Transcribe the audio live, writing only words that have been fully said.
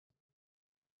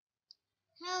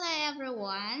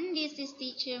everyone, this is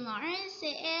Teacher Mars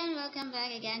and welcome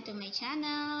back again to my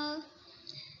channel.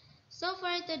 So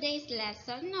for today's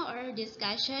lesson or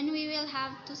discussion, we will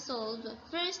have to solve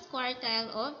first quartile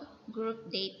of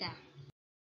group data.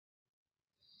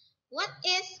 What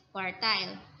is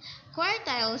quartile?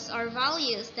 Quartiles are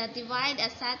values that divide a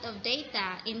set of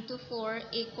data into four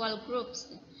equal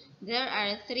groups. There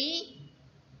are three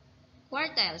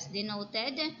quartiles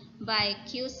denoted by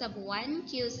Q sub 1,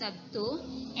 Q sub 2,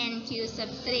 and Q sub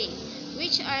 3,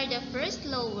 which are the first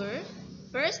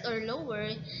or lower,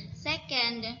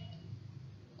 second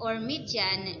or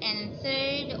median, and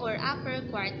third or upper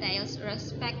quartiles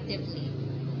respectively.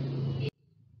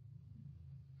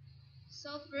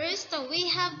 So first, we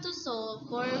have to solve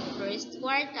for first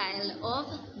quartile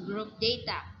of group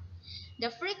data. The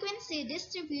frequency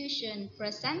distribution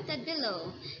presented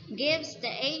below gives the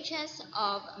ages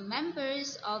of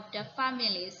members of the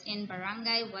families in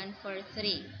Barangay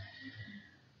 143.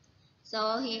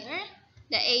 So here,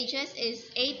 the ages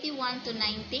is 81 to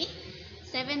 90,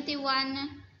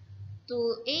 71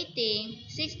 to 80,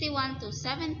 61 to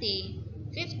 70,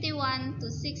 51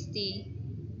 to 60,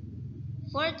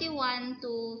 41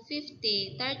 to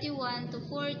 50, 31 to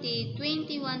 40,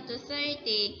 21 to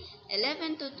 30,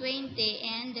 11 to 20,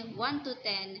 and 1 to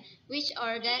 10, which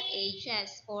are the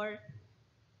ages or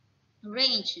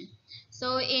range.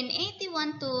 So in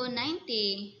 81 to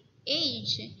 90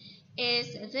 age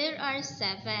there are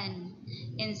 7.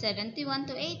 In 71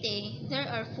 to 80 there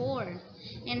are 4.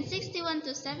 In 61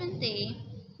 to 70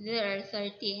 there are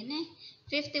 13.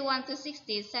 51 to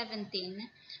 60 17.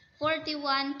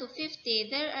 41 to 50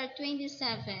 there are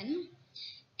 27.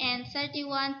 And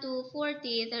 31 to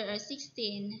 40 there are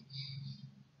 16.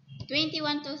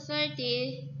 21 to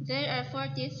 30 there are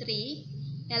 43.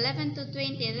 11 to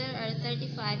 20 there are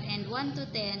 35, and 1 to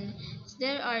 10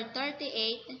 there are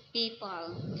 38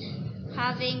 people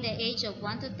having the age of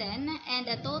 1 to 10, and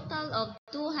a total of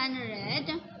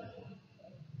 200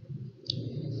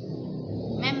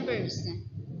 members,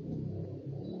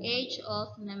 age of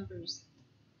members.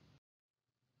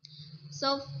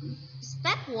 So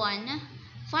step 1,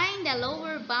 find the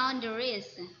lower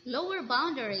boundaries. Lower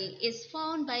boundary is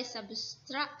found by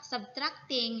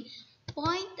subtracting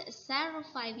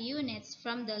 0.05 units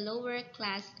from the lower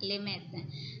class limit.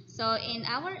 So in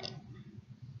our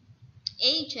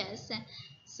ages,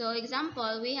 so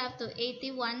example, we have to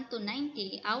 81 to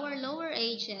 90. Our lower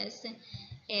ages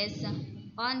is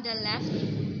on the left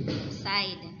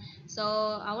side. So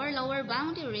our lower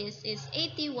boundaries is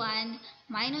 81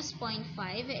 minus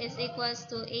 0.5 is equals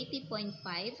to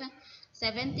 80.5.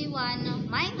 71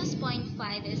 minus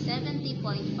 0.5 is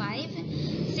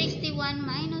 70.5. 61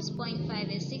 minus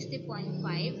 0.5 is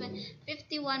 60.5.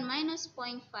 51 minus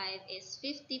 0.5 is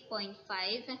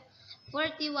 50.5.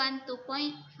 41 to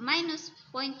minus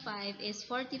 0.5 is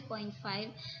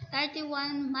 40.5.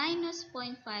 31 minus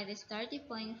 0.5 is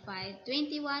 30.5.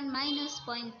 21 minus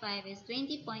 0.5 is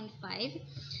 20.5.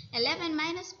 11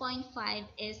 minus 0.5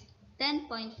 is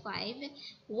 10.5.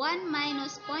 1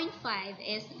 minus 0.5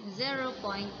 is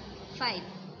 0.5.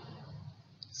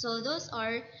 So those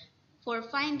are for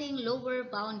finding lower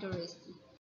boundaries.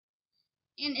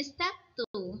 In step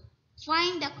 2,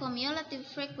 find the cumulative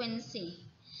frequency.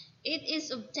 It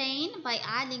is obtained by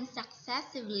adding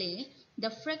successively the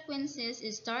frequencies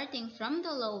starting from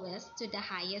the lowest to the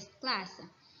highest class.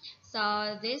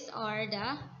 So these are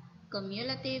the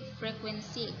cumulative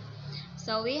frequency.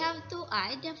 So we have to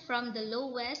add from the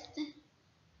lowest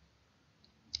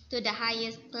to the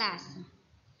highest class.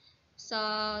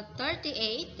 So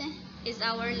 38 is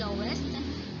our lowest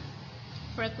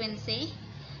frequency.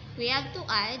 We have to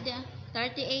add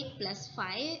 38 plus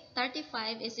 5.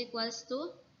 35 is equals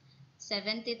to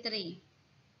 73.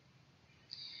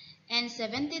 And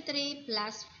 73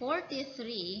 plus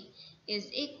 43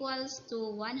 is equals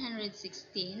to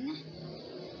 116.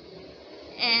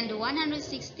 And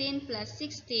 116 plus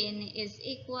 16 is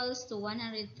equals to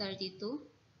 132.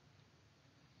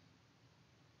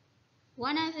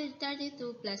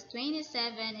 132 plus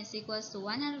 27 is equals to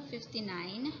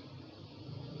 159.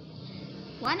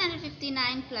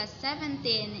 159 plus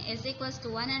 17 is equals to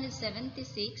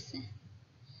 176.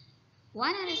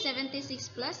 176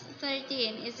 plus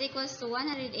 13 is equals to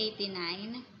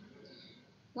 189.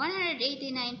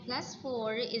 189 plus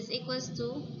 4 is equals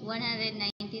to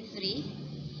 193.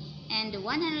 And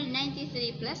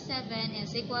 193 plus 7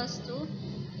 is equals to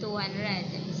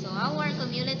 200. So our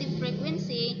cumulative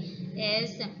frequency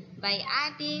is by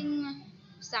adding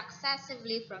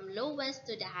successively from lowest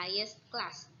to the highest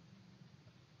class.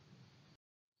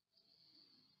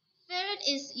 Third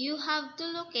is you have to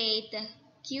locate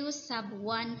Q sub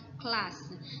 1 class.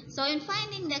 So in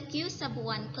finding the Q sub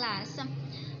 1 class,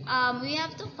 we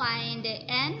have to find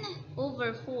n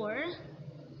over 4.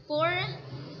 4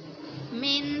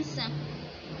 means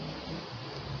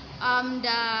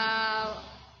the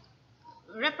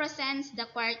represents the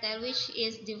quartile, which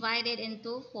is divided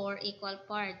into 4 equal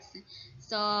parts.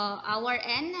 So our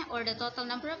n, or the total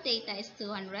number of data, is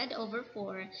 200 over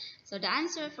 4. So the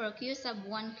answer for Q sub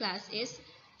 1 class is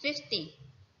 50.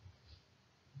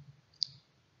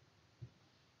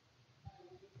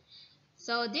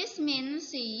 So this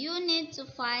means you need to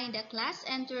find a class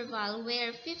interval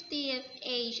where 50th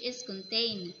age is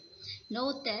contained.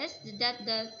 Notice that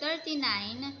the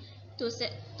 39 to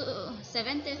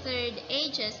 73rd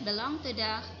ages belong to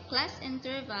the class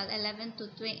interval 11 to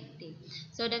 20.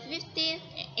 So the 50th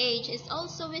age is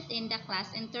also within the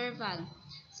class interval.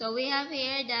 So we have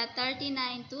here the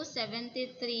 39 to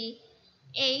 73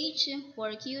 age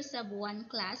for Q sub 1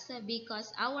 class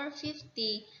because our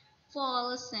 50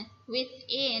 falls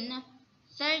within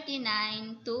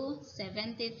 39 to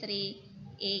 73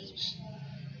 age.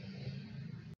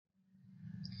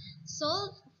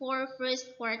 Solve for first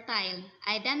quartile.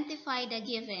 Identify the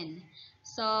given.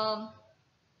 So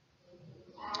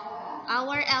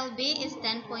our LB is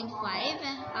 10.5.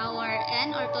 Our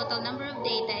N, or total number of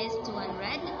data, is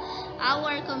 200.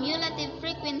 Our cumulative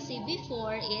frequency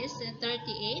before is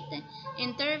 38.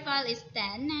 Interval is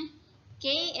 10. K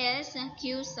is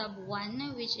Q sub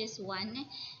 1, which is 1.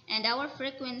 And our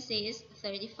frequency is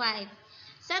 35.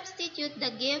 Substitute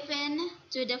the given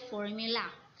to the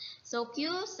formula. So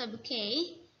Q sub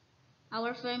K,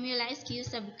 our formula is Q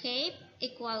sub K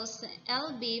equals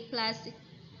LB plus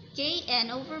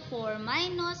Kn over 4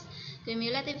 minus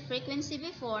cumulative frequency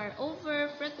before over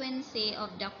frequency of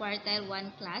the quartile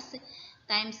 1 class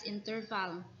times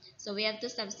interval. So we have to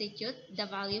substitute the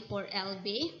value for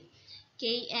LB.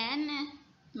 Kn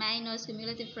minus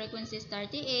cumulative frequency is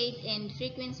 38 and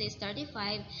frequency is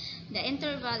 35. The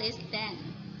interval is 10.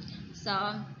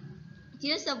 So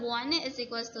Q sub 1 is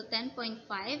equals to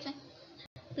 10.5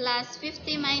 plus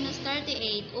 50 minus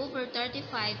 38 over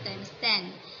 35 times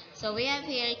 10. So we have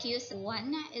here Q sub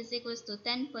 1 is equals to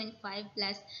 10.5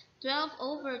 plus 12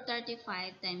 over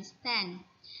 35 times 10.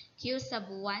 Q sub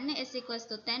 1 is equals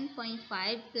to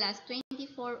 10.5 plus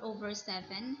 24 over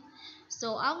 7.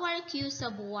 So our Q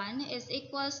sub 1 is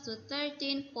equals to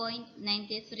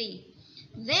 13.93.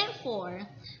 Therefore,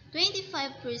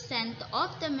 25%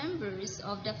 of the members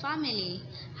of the family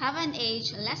have an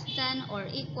age less than or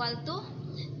equal to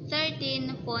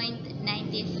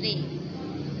 13.93.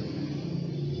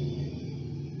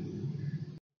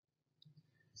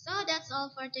 So that's all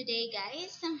for today,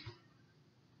 guys.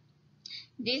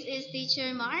 This is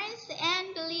Teacher Mars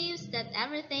and believes that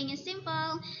everything is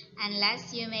simple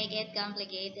unless you make it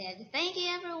complicated. Thank you,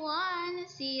 everyone.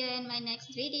 See you in my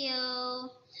next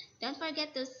video. Don't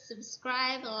forget to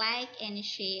subscribe, like, and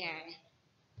share.